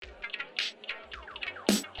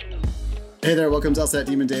Hey there, welcome to LSAT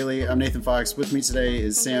Demon Daily. I'm Nathan Fox. With me today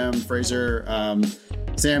is Sam Fraser.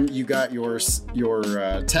 Sam, you got your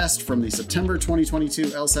test from the September 2022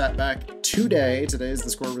 LSAT back today. Today is the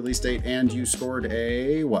score release date, and you scored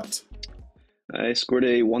a what? I scored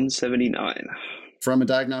a 179. From a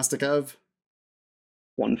diagnostic of?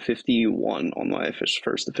 151 on my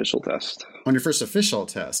first official test. On your first official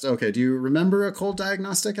test. Okay, do you remember a cold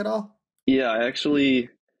diagnostic at all? Yeah, I actually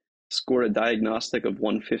scored a diagnostic of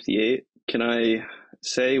 158. Can I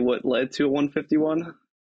say what led to a 151?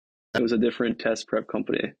 It was a different test prep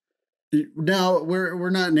company. No,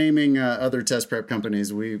 we're not naming other test prep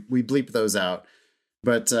companies. We bleep those out.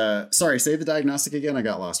 But sorry, say the diagnostic again. I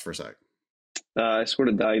got lost for a sec. I scored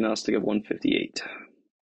a diagnostic of 158.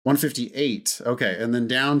 158. Okay, and then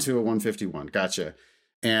down to a 151. Gotcha.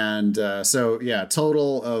 And so yeah,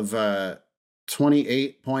 total of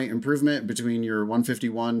 28-point improvement between your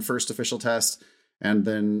 151 first official test and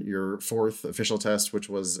then your fourth official test, which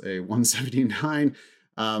was a 179.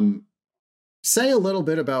 Say a little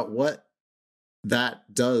bit about what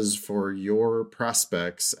that does for your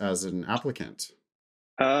prospects as an applicant.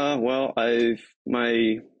 Well,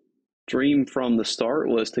 my dream from the start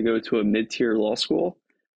was to go to a mid-tier law school.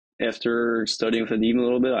 After studying with Adim a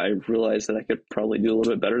little bit, I realized that I could probably do a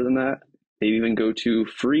little bit better than that. Maybe even go to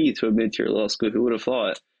a mid-tier law school. Who would have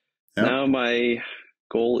thought? Yep. Now my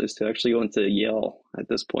goal is to actually go into Yale at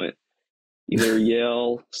this point. Either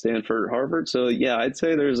Yale, Stanford, Harvard. So yeah, I'd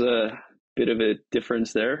say there's a bit of a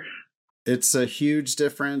difference there. It's a huge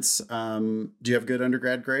difference. Do you have good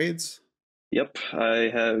undergrad grades? Yep, I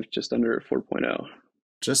have just under a 4.0.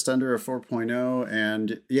 Just under a 4.0.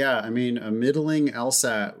 And yeah, I mean, a middling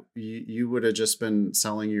LSAT, you would have just been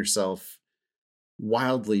selling yourself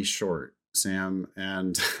wildly short, Sam.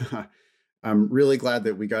 And I'm really glad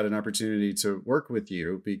that we got an opportunity to work with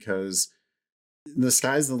you because the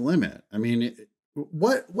sky's the limit. I mean,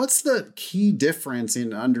 what's the key difference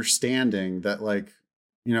in understanding that, like,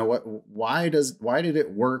 you know, why did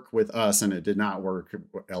it work with us and it did not work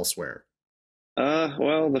elsewhere?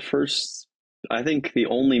 Well, I think the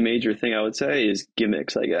only major thing I would say is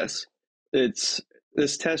gimmicks, I guess.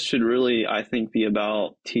 This test should really, I think, be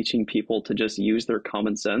about teaching people to just use their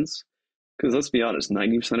common sense. Because let's be honest,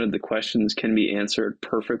 90% of the questions can be answered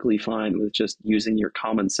perfectly fine with just using your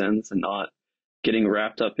common sense and not getting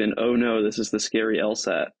wrapped up in, oh no, this is the scary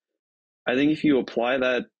LSAT. I think if you apply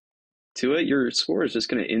that to it, your score is just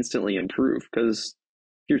going to instantly improve. Because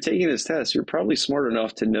if you're taking this test, you're probably smart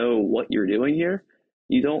enough to know what you're doing here.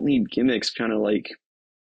 You don't need gimmicks trying to like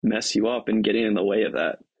mess you up and getting in the way of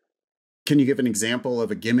that. Can you give an example of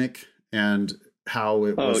a gimmick and how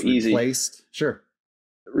it was replaced? Easy. Sure.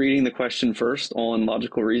 Reading the question first on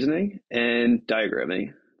logical reasoning and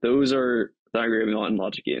diagramming. Those are diagramming on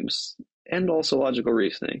logic games and also logical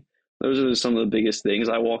reasoning. Those are some of the biggest things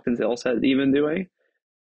I walked into LSAT even doing.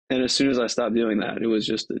 And as soon as I stopped doing that, it was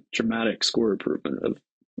just a dramatic score improvement of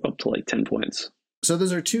up to like 10 points. So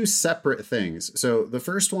those are two separate things. So the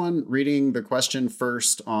first one, reading the question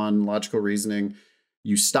first on logical reasoning,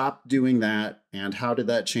 you stopped doing that. And how did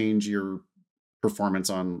that change your performance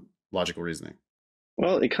on logical reasoning?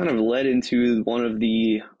 Well, it kind of led into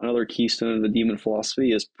another keystone of the demon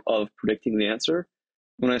philosophy is of predicting the answer.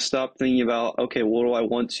 When I stopped thinking about, okay, what do I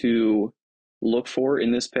want to look for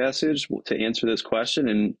in this passage to answer this question,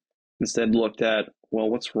 and instead looked at, well,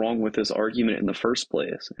 what's wrong with this argument in the first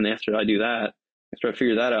place? And after I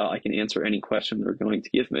figure that out, I can answer any question they're going to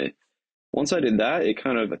give me. Once I did that, it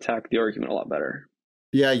kind of attacked the argument a lot better.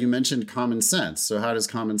 Yeah, you mentioned common sense. So how does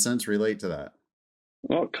common sense relate to that?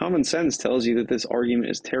 Well, common sense tells you that this argument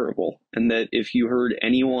is terrible, and that if you heard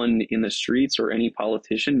anyone in the streets or any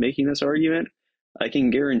politician making this argument, I can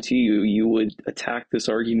guarantee you would attack this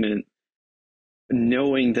argument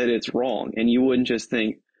knowing that it's wrong, and you wouldn't just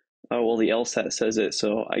think, oh, well, the LSAT says it,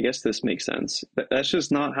 so I guess this makes sense. That's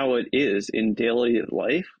just not how it is in daily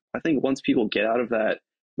life. I think once people get out of that,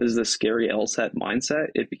 this is the scary LSAT mindset,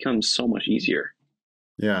 it becomes so much easier.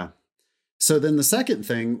 Yeah. So then the second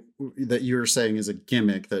thing that you were saying is a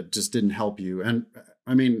gimmick that just didn't help you. And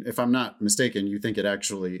I mean, if I'm not mistaken, you think it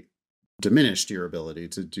actually diminished your ability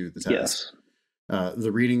to do the test. Yes.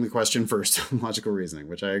 The reading the question first, logical reasoning,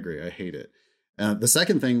 which I agree. I hate it. The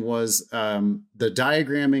second thing was the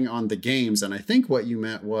diagramming on the games. And I think what you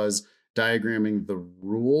meant was diagramming the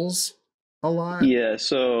rules a lot. Yeah,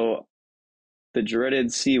 so the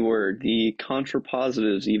dreaded C word, the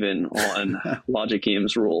contrapositives even on logic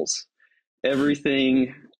games rules. Every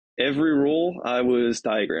rule I was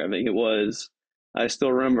diagramming. I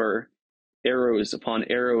still remember arrows upon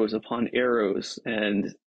arrows upon arrows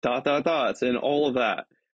and dot dot dots and all of that.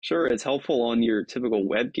 Sure, it's helpful on your typical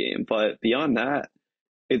web game, but beyond that,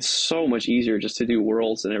 it's so much easier just to do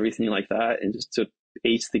worlds and everything like that and just to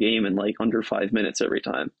ace the game in like under 5 minutes every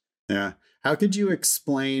time. Yeah. How could you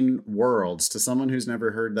explain worlds to someone who's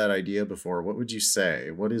never heard that idea before? What would you say?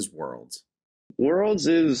 What is worlds? Worlds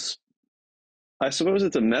is, I suppose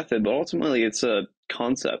it's a method, but ultimately it's a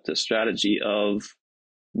concept, a strategy of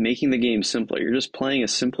making the game simpler. You're just playing a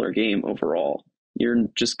simpler game overall. You're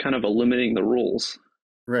just kind of eliminating the rules.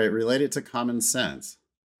 Right. Relate it to common sense.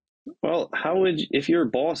 Well, if your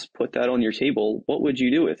boss put that on your table, what would you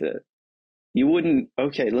do with it? You wouldn't,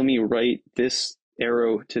 okay, let me write this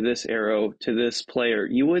arrow to this player.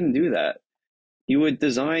 You wouldn't do that. You would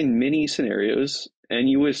design mini scenarios and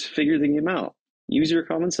you would figure the game out. Use your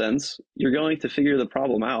common sense. You're going to figure the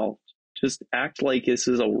problem out. Just act like this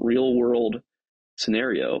is a real world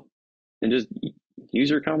scenario and just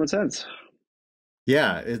use your common sense.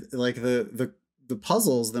 Yeah, like the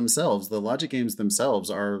puzzles themselves, the logic games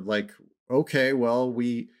themselves are like, okay, well,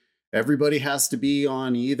 everybody has to be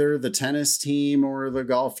on either the tennis team or the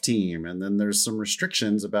golf team, and then there's some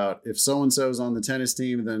restrictions about if so and so's on the tennis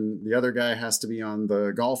team, then the other guy has to be on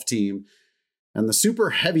the golf team. And the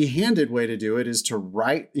super heavy-handed way to do it is to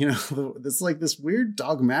write, it's like this weird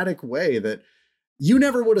dogmatic way that you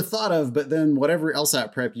never would have thought of, but then whatever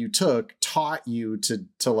LSAT prep you took taught you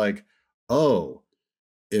to like, oh,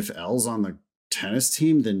 if L's on the tennis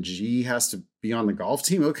team, then G has to be on the golf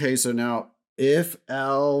team. Okay, so now if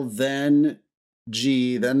L, then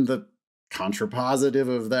G, then the contrapositive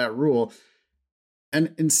of that rule.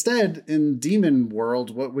 And instead, in Demon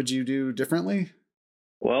World, what would you do differently?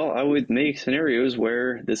 Well, I would make scenarios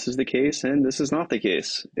where this is the case and this is not the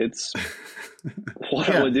case. It's what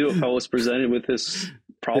I would do if I was presented with this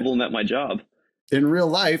problem at my job. In real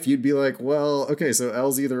life, you'd be like, well, okay, so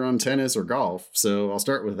L's either on tennis or golf. So I'll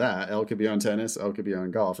start with that. L could be on tennis, L could be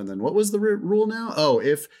on golf. And then what was the rule now? Oh,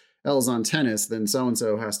 if L's on tennis, then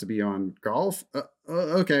so-and-so has to be on golf.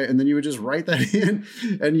 Okay. And then you would just write that in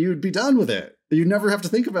and you'd be done with it. You'd never have to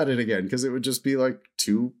think about it again because it would just be like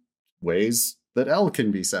two ways that L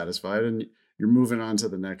can be satisfied and you're moving on to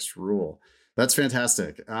the next rule. That's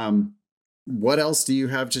fantastic. What else do you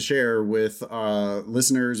have to share with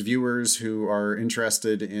listeners, viewers who are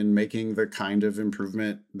interested in making the kind of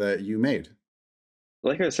improvement that you made?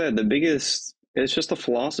 Like I said, it's just a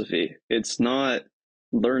philosophy. It's not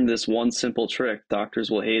learn this one simple trick, doctors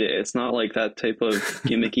will hate it. It's not like that type of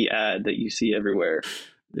gimmicky ad that you see everywhere.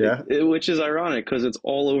 Yeah. Which is ironic because it's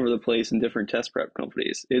all over the place in different test prep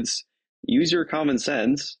companies. It's use your common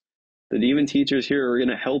sense. The Demon teachers here are going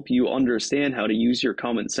to help you understand how to use your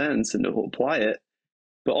common sense and to apply it.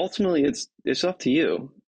 But ultimately, it's up to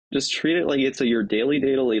you. Just treat it like it's your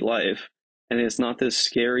daily life, and it's not this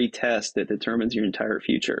scary test that determines your entire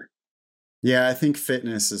future. Yeah, I think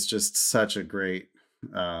fitness is just such a great,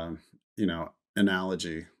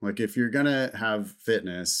 analogy. Like if you're going to have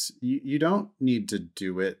fitness, you don't need to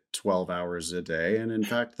do it 12 hours a day. And in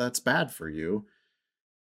fact, that's bad for you.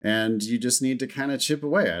 And you just need to kind of chip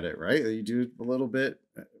away at it, right? You do a little bit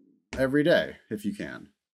every day if you can.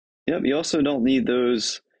 Yep. You also don't need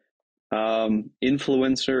those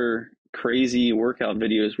influencer crazy workout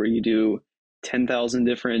videos where you do 10,000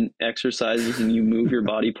 different exercises and you move your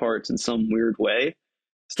body parts in some weird way.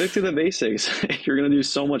 Stick to the basics. You're going to do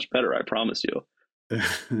so much better, I promise you.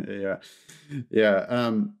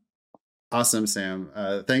 Yeah. Awesome, Sam.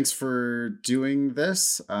 Thanks for doing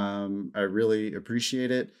this. I really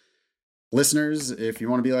appreciate it. Listeners, if you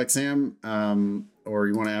want to be like Sam, or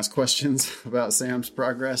you want to ask questions about Sam's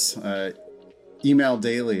progress, email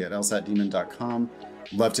daily at lsatdemon.com.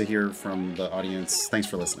 Love to hear from the audience. Thanks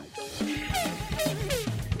for listening.